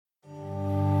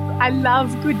I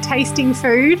love good tasting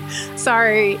food. So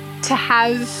to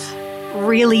have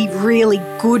really, really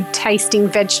good tasting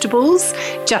vegetables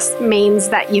just means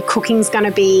that your cooking's going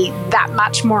to be that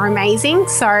much more amazing.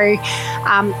 So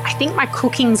I think my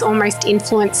cooking's almost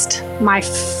influenced my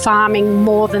farming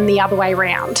more than the other way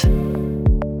around.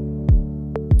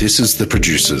 This is The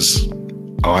Producers.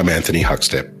 I'm Anthony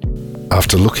Huckstep.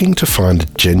 After looking to find a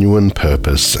genuine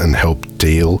purpose and help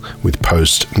deal with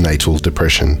postnatal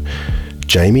depression,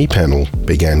 Jaimi Pennell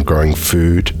began growing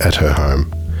food at her home.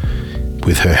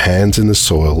 With her hands in the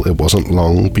soil, it wasn't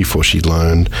long before she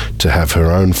learned to have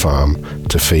her own farm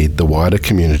to feed the wider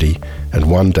community and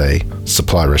one day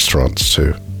supply restaurants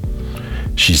too.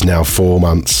 She's now 4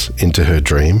 months into her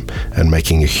dream and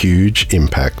making a huge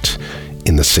impact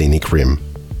in the scenic rim.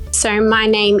 So my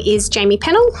name is Jaimi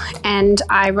Pennell and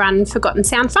I run Forgotten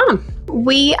Sound Farm.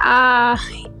 We are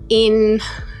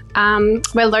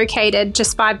we're located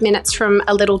just 5 minutes from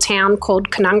a little town called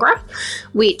Conungra,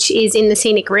 which is in the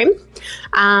scenic rim.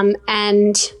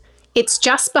 And it's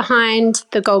just behind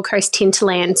the Gold Coast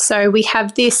hinterland. So we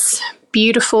have this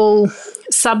beautiful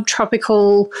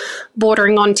subtropical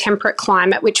bordering on temperate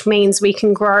climate, which means we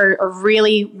can grow a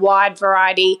really wide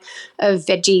variety of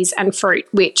veggies and fruit,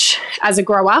 which as a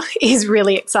grower is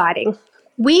really exciting.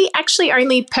 We actually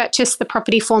only purchased the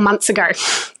property 4 months ago.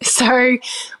 So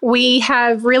we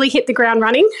have really hit the ground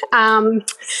running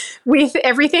with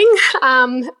everything.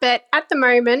 But at the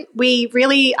moment, we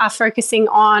really are focusing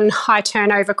on high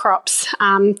turnover crops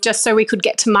just so we could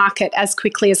get to market as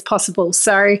quickly as possible.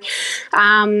 So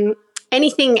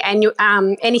anything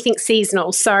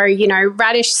seasonal. So,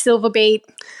 radish, silver beet,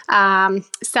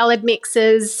 salad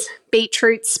mixes,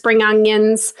 beetroot, spring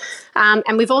onions,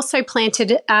 and we've also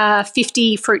planted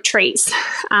 50 fruit trees,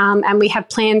 and we have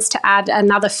plans to add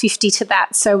another 50 to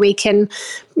that so we can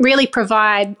really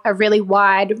provide a really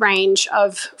wide range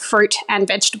of fruit and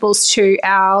vegetables to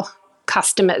our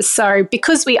customers. So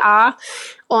because we are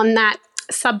on that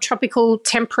subtropical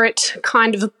temperate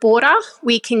kind of border,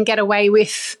 we can get away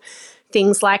with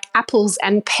things like apples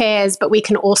and pears, but we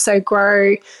can also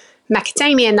grow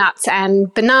macadamia nuts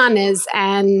and bananas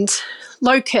and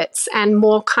locusts and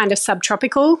more kind of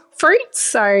subtropical fruits.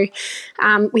 So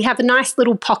we have a nice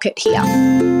little pocket here.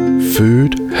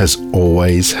 Food has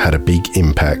always had a big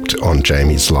impact on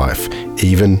Jaimi's life,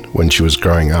 even when she was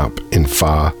growing up in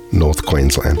far North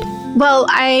Queensland. Well,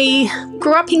 I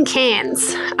grew up in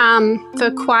Cairns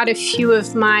for quite a few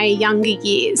of my younger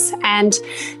years, and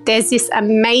there's this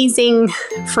amazing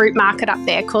fruit market up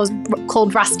there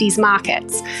called Rusty's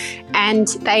Markets, and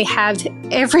they have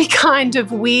every kind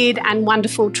of weird and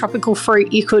wonderful tropical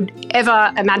fruit you could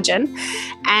ever imagine.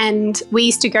 And we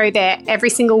used to go there every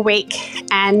single week,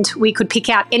 and we could pick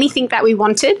out anything that we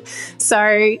wanted.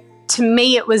 So to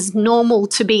me, it was normal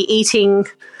to be eating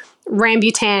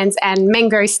rambutans and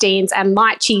mangosteens and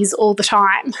lychees all the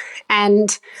time.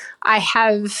 And I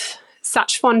have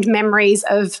such fond memories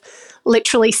of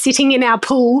literally sitting in our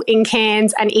pool in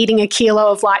Cairns and eating a kilo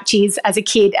of lychees as a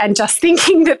kid and just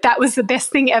thinking that that was the best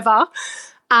thing ever.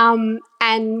 And,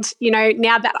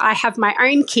 now that I have my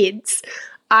own kids,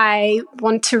 I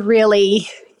want to really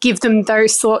give them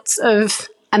those sorts of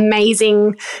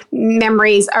amazing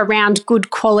memories around good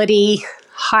quality,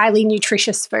 highly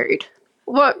nutritious food.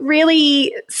 What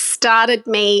really started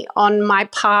me on my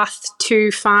path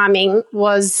to farming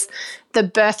was the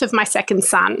birth of my second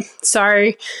son.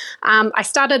 So I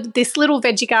started this little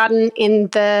veggie garden in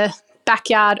the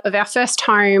backyard of our first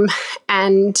home,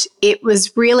 and it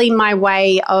was really my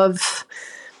way of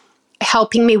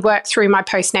helping me work through my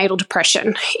postnatal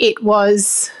depression. It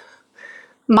was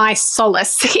my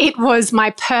solace. It was my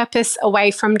purpose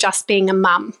away from just being a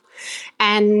mum.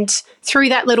 And through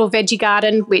that little veggie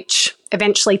garden, which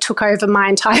eventually took over my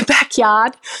entire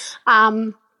backyard,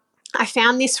 I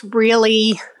found this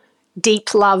really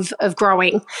deep love of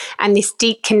growing and this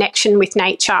deep connection with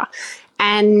nature.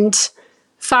 And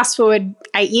fast forward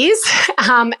 8 years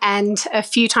and a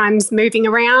few times moving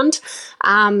around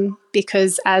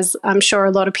because, as I'm sure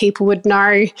a lot of people would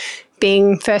know,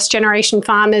 being first-generation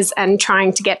farmers and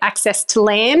trying to get access to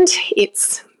land,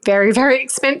 it's very, very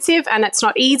expensive and it's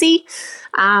not easy.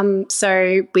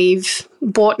 So we've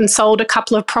bought and sold a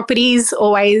couple of properties,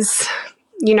 always,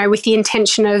 with the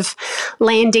intention of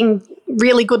landing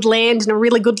really good land in a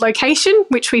really good location,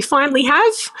 which we finally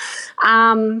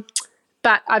have.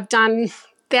 But I've done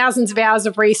thousands of hours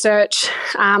of research.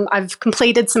 I've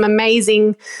completed some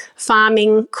amazing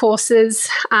farming courses.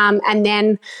 And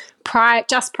then prior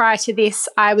to this,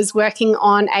 I was working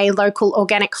on a local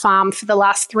organic farm for the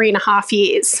last 3.5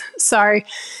 years. So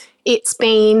it's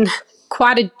been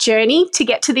quite a journey to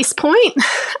get to this point.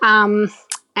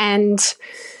 And,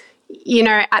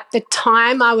 at the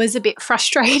time I was a bit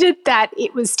frustrated that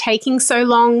it was taking so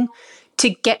long to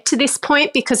get to this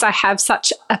point because I have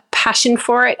such a passion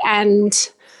for it and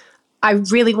I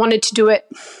really wanted to do it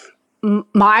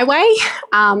my way.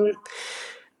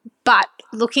 But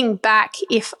looking back,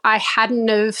 if I hadn't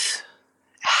have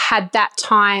had that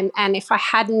time and if I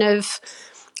hadn't have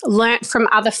learnt from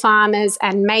other farmers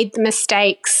and made the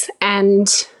mistakes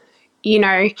and,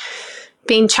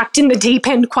 been chucked in the deep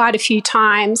end quite a few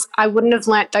times, I wouldn't have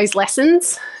learnt those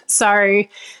lessons. So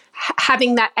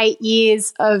having that 8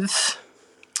 years of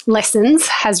lessons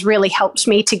has really helped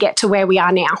me to get to where we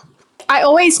are now. I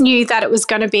always knew that it was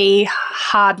going to be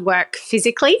hard work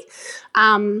physically,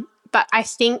 but I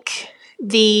think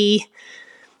the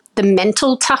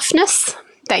mental toughness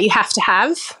that you have to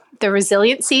have, the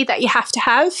resiliency that you have to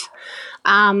have,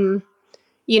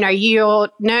 you're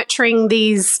nurturing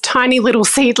these tiny little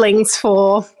seedlings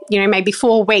for, maybe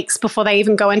 4 weeks before they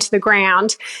even go into the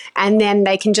ground, and then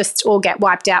they can just all get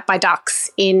wiped out by ducks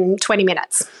in 20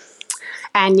 minutes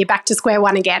and you're back to square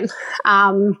one again.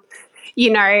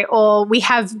 Or we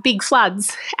have big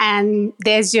floods and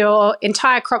there's your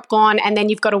entire crop gone and then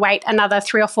you've got to wait another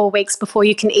 3 or 4 weeks before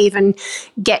you can even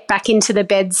get back into the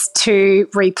beds to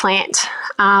replant.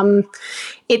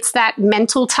 It's that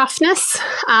mental toughness.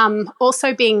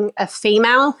 Also being a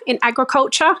female in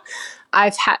agriculture,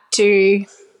 I've had to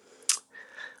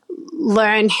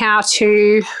learn how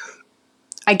to,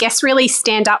 I guess, really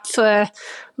stand up for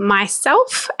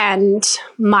myself and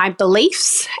my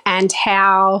beliefs and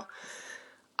how,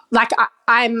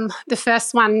 I'm the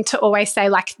first one to always say,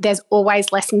 there's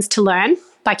always lessons to learn.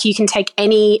 You can take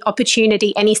any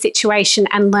opportunity, any situation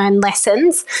and learn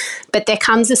lessons. But there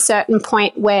comes a certain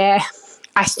point where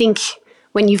I think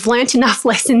when you've learnt enough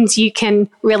lessons, you can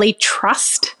really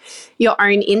trust your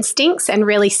own instincts and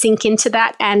really sink into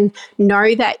that and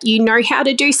know that you know how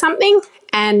to do something.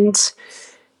 And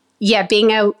yeah,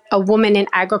 being a woman in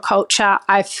agriculture,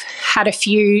 I've had a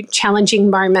few challenging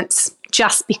moments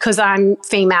just because I'm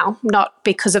female, not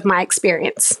because of my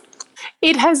experience.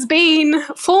 It has been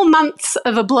 4 months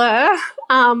of a blur.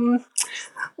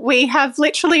 We have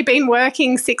literally been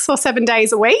working 6 or 7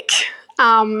 days a week.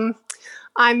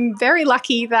 I'm very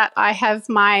lucky that I have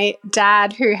my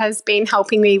dad who has been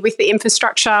helping me with the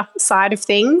infrastructure side of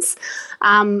things.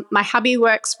 My hubby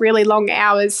works really long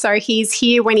hours, so he's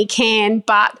here when he can,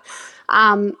 but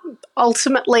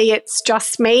ultimately it's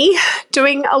just me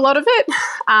doing a lot of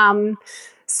it.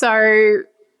 So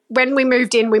when we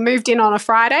moved in on a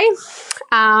Friday.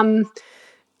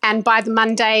 And by the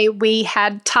Monday, we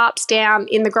had tarps down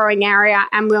in the growing area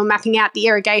and we were mapping out the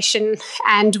irrigation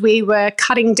and we were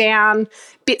cutting down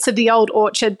bits of the old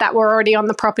orchard that were already on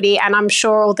the property, and I'm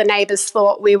sure all the neighbours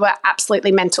thought we were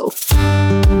absolutely mental.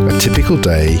 A typical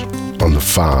day on the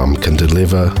farm can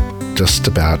deliver just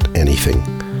about anything,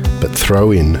 but throw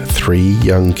in 3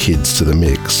 young kids to the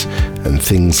mix and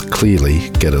things clearly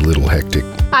get a little hectic.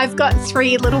 I've got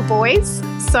 3 little boys,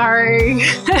 so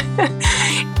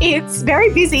it's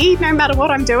very busy no matter what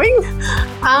I'm doing.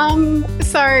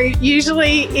 So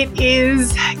usually it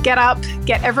is get up,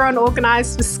 get everyone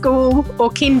organised for school or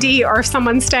kindy, or if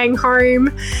someone's staying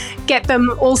home, get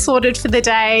them all sorted for the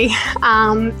day,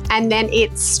 and then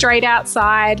it's straight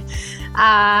outside.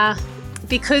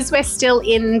 Because we're still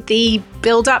in the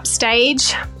build-up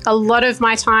stage, a lot of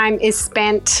my time is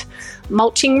spent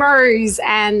mulching rows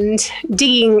and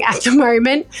digging at the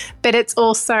moment, but it's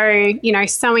also,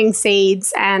 sowing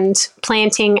seeds and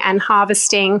planting and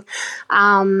harvesting,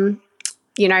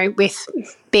 with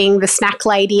being the snack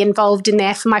lady involved in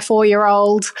there for my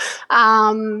 4-year-old,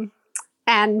 and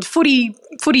footy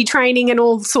training and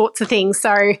all sorts of things.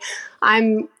 So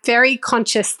I'm very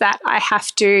conscious that I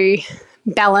have to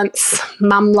balance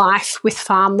mum life with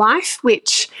farm life,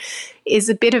 which is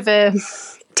a bit of a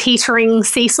teetering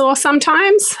seesaw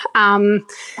sometimes. And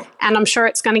I'm sure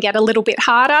it's going to get a little bit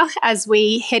harder as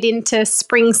we head into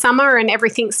spring, summer and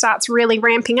everything starts really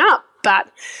ramping up. But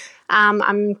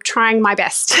I'm trying my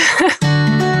best.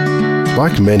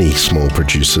 Like many small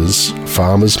producers,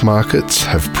 farmers' markets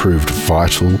have proved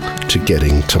vital to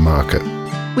getting to market.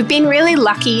 We've been really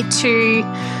lucky to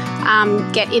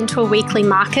get into a weekly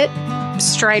market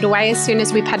straight away as soon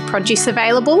as we've had produce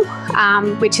available,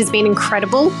 which has been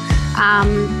incredible.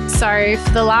 So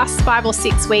for the last 5 or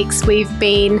 6 weeks, we've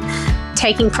been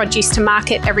taking produce to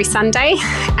market every Sunday,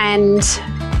 and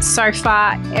so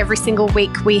far every single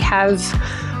week we have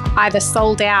either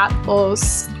sold out or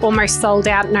almost sold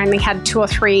out and only had 2 or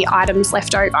 3 items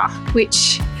left over,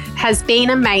 which has been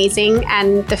amazing,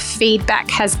 and the feedback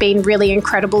has been really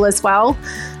incredible as well.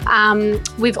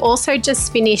 We've also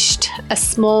just finished a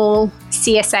small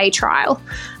CSA trial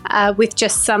with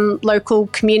just some local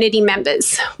community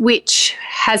members, which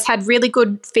has had really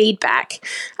good feedback.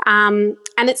 And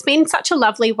it's been such a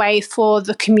lovely way for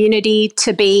the community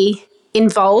to be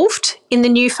involved in the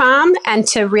new farm and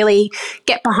to really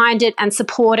get behind it and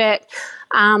support it.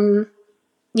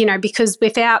 Because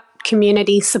without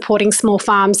community supporting small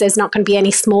farms, there's not going to be any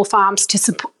small farms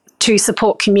to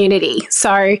support community.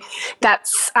 So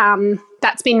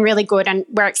that's been really good, and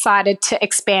we're excited to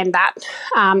expand that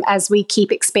as we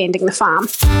keep expanding the farm.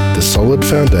 The solid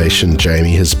foundation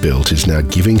Jaimi has built is now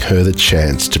giving her the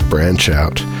chance to branch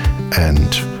out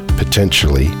and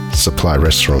potentially supply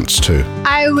restaurants too.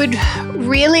 I would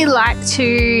really like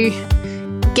to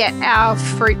get our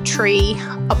fruit tree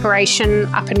operation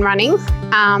up and running.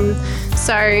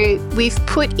 So we've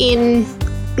put in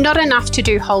not enough to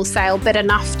do wholesale, but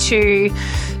enough to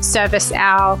service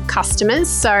our customers.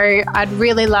 So I'd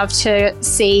really love to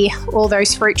see all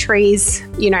those fruit trees,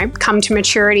 come to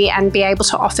maturity and be able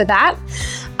to offer that.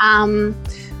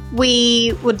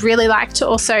 We would really like to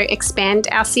also expand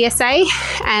our CSA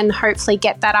and hopefully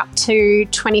get that up to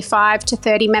 25 to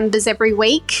 30 members every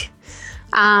week.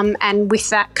 And with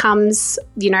that comes,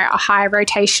 a higher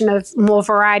rotation of more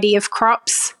variety of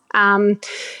crops.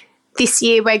 This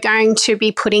year we're going to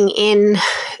be putting in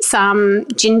some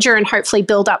ginger and hopefully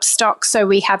build up stock so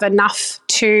we have enough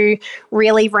to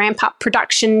really ramp up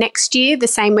production next year. The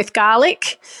same with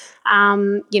garlic.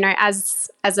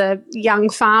 As a young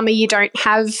farmer, you don't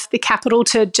have the capital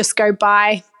to just go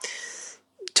buy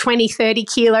 20, 30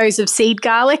 kilos of seed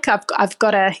garlic. I've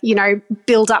got to,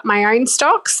 build up my own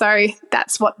stock. So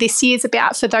that's what this year's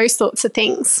about for those sorts of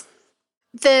things.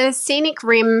 The Scenic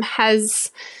Rim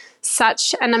has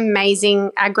such an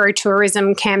amazing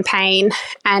agro-tourism campaign,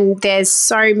 and there's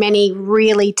so many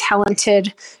really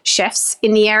talented chefs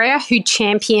in the area who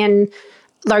champion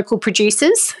local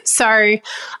producers. So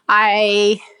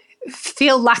I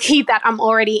feel lucky that I'm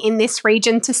already in this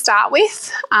region to start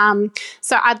with.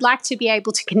 So I'd like to be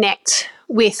able to connect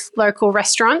with local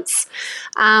restaurants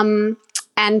and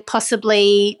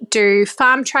possibly do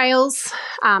farm trails,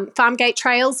 farm gate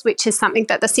trails, which is something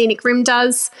that the Scenic Rim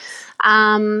does.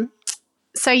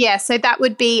 So that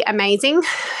would be amazing.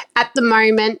 At the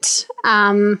moment,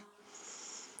 I'm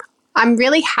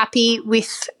really happy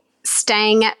with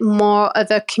staying at more of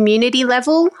a community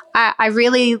level. I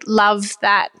really love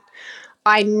that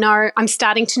I'm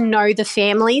starting to know the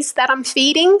families that I'm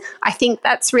feeding. I think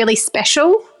that's really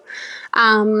special.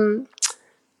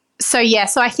 So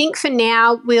I think for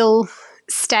now we'll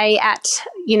stay at,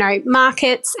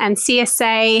 markets and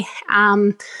CSA.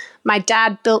 My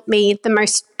dad built me the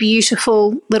most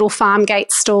beautiful little farm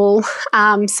gate stall.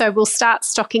 So we'll start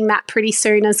stocking that pretty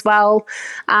soon as well,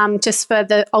 just for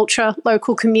the ultra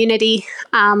local community.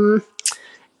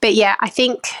 I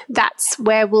think that's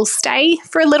where we'll stay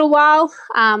for a little while.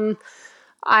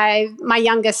 My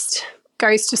youngest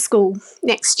goes to school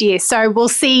next year, so we'll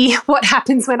see what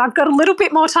happens when I've got a little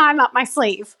bit more time up my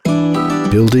sleeve.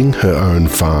 Building her own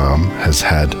farm has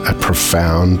had a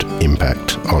profound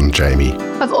impact on Jaimi.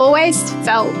 I've always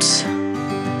felt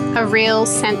a real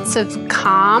sense of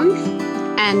calm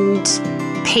and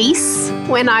peace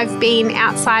when I've been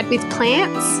outside with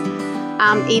plants.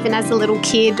 Even as a little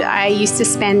kid, I used to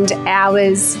spend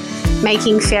hours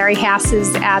making fairy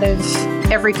houses out of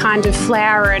every kind of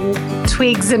flower and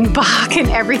twigs and bark and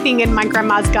everything in my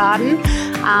grandma's garden.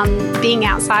 Being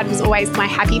outside was always my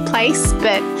happy place,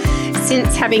 but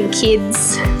since having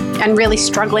kids and really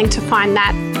struggling to find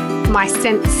that, my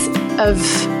sense of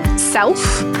self,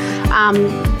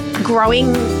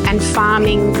 growing and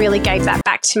farming really gave that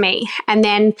back to me. And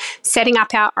then setting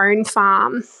up our own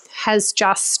farm has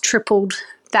just tripled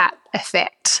that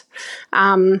effect.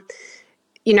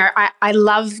 I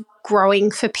love growing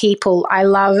for people. I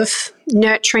love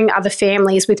nurturing other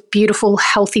families with beautiful,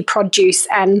 healthy produce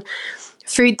and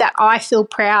food that I feel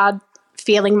proud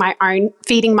feeding my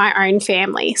own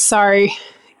family. So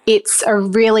it's a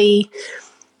really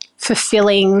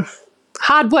fulfilling,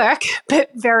 hard work, but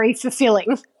very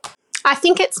fulfilling. I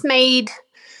think it's made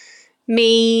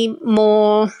me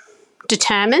more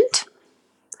determined.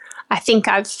 I think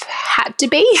I've had to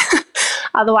be,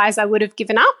 otherwise I would have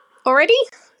given up already.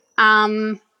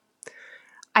 I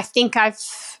think I've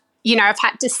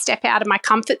had to step out of my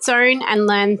comfort zone and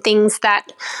learn things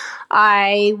that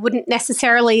I wouldn't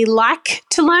necessarily like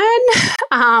to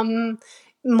learn,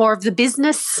 more of the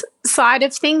business side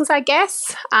of things, I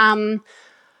guess.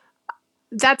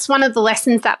 that's one of the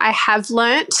lessons that I have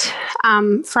learnt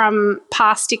from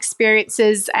past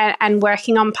experiences and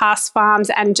working on past farms,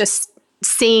 and just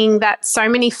seeing that so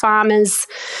many farmers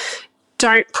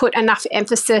don't put enough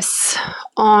emphasis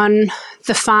on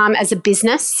the farm as a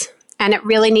business, and it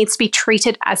really needs to be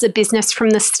treated as a business from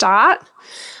the start.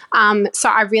 So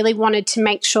I really wanted to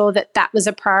make sure that that was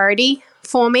a priority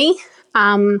for me,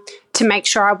 to make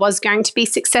sure I was going to be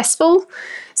successful.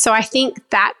 So I think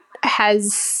that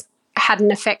has had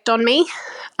an effect on me.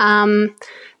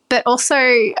 But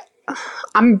also,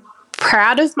 I'm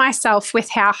proud of myself with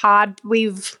how hard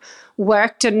we've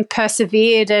worked and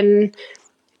persevered and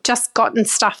just gotten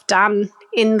stuff done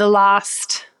in the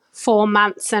last 4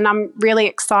 months. And I'm really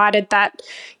excited that,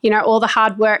 all the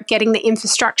hard work, getting the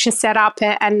infrastructure set up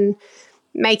and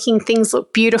making things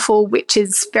look beautiful, which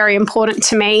is very important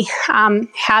to me,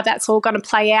 how that's all going to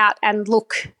play out and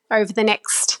look over the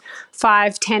next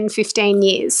 5, 10, 15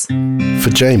 years. For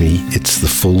Jaimi, it's the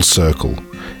full circle.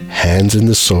 Hands in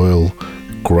the soil,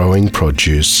 growing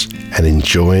produce, and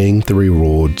enjoying the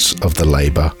rewards of the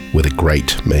labour with a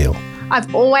great meal.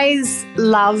 I've always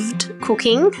loved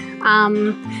cooking,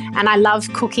 and I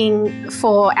love cooking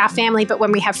for our family, but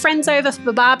when we have friends over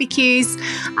for barbecues,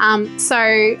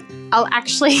 so I'll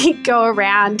actually go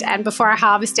around, and before I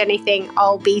harvest anything,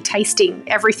 I'll be tasting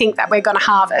everything that we're going to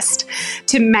harvest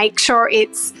to make sure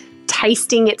it's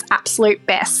tasting its absolute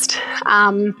best.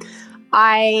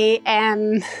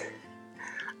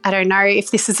 I don't know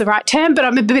if this is the right term, but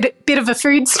I'm a bit of a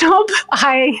food snob.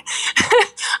 I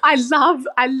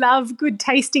love good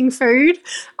tasting food.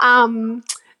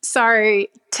 So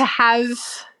to have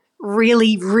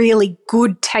really, really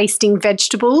good tasting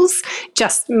vegetables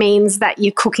just means that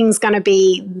your cooking's going to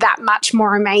be that much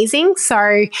more amazing.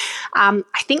 So I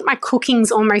think my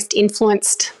cooking's almost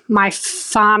influenced my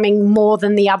farming more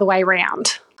than the other way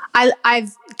around.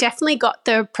 I've definitely got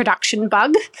the production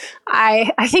bug.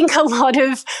 I think a lot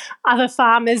of other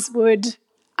farmers would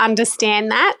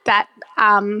understand that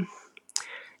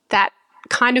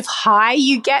kind of high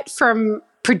you get from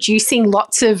producing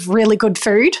lots of really good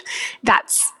food.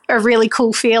 That's a really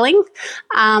cool feeling.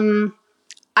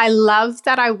 I love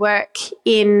that I work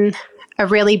in a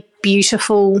really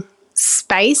beautiful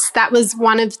space. That was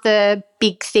one of the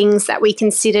big things that we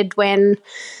considered when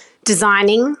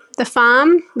designing the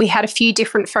farm. We had a few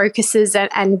different focuses,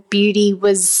 and beauty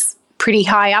was pretty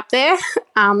high up there.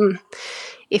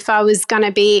 If I was going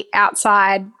to be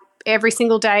outside every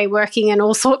single day working in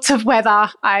all sorts of weather,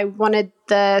 I wanted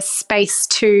the space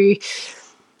to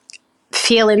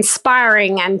feel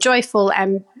inspiring and joyful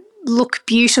and look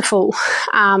beautiful.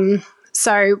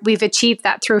 So we've achieved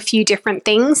that through a few different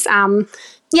things. I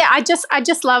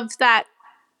just love that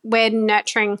we're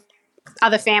nurturing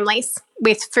other families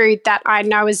with food that I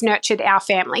know has nurtured our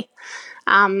family.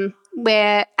 And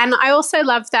I also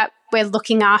love that we're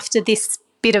looking after this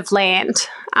bit of land.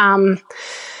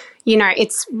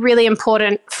 It's really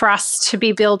important for us to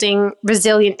be building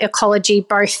resilient ecology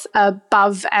both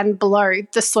above and below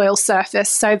the soil surface.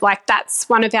 So that's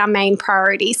one of our main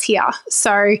priorities here.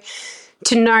 So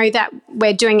to know that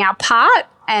we're doing our part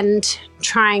and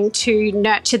trying to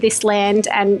nurture this land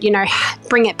and,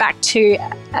 bring it back to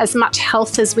as much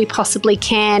health as we possibly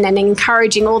can, and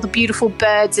encouraging all the beautiful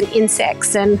birds and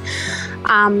insects and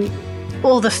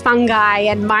all the fungi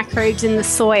and microbes in the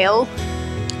soil,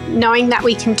 knowing that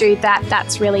we can do that,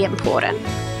 that's really important.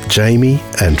 Jaimi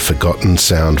and Forgotten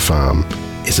Sound Farm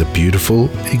is a beautiful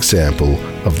example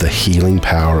of the healing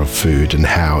power of food and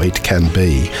how it can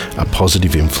be a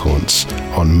positive influence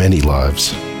on many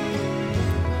lives.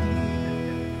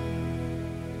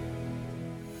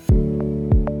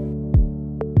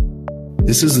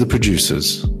 This is The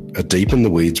Producers, a Deep in the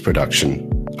Weeds production.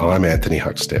 I'm Anthony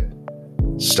Huckstep.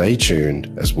 Stay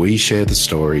tuned as we share the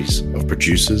stories of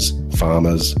producers,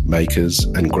 farmers, makers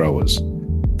and growers,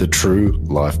 the true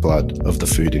lifeblood of the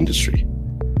food industry.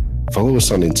 Follow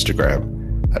us on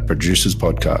Instagram at Producers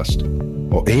Podcast,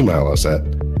 or email us at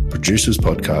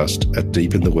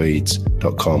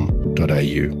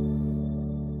producerspodcast@deepintheweeds.com.au.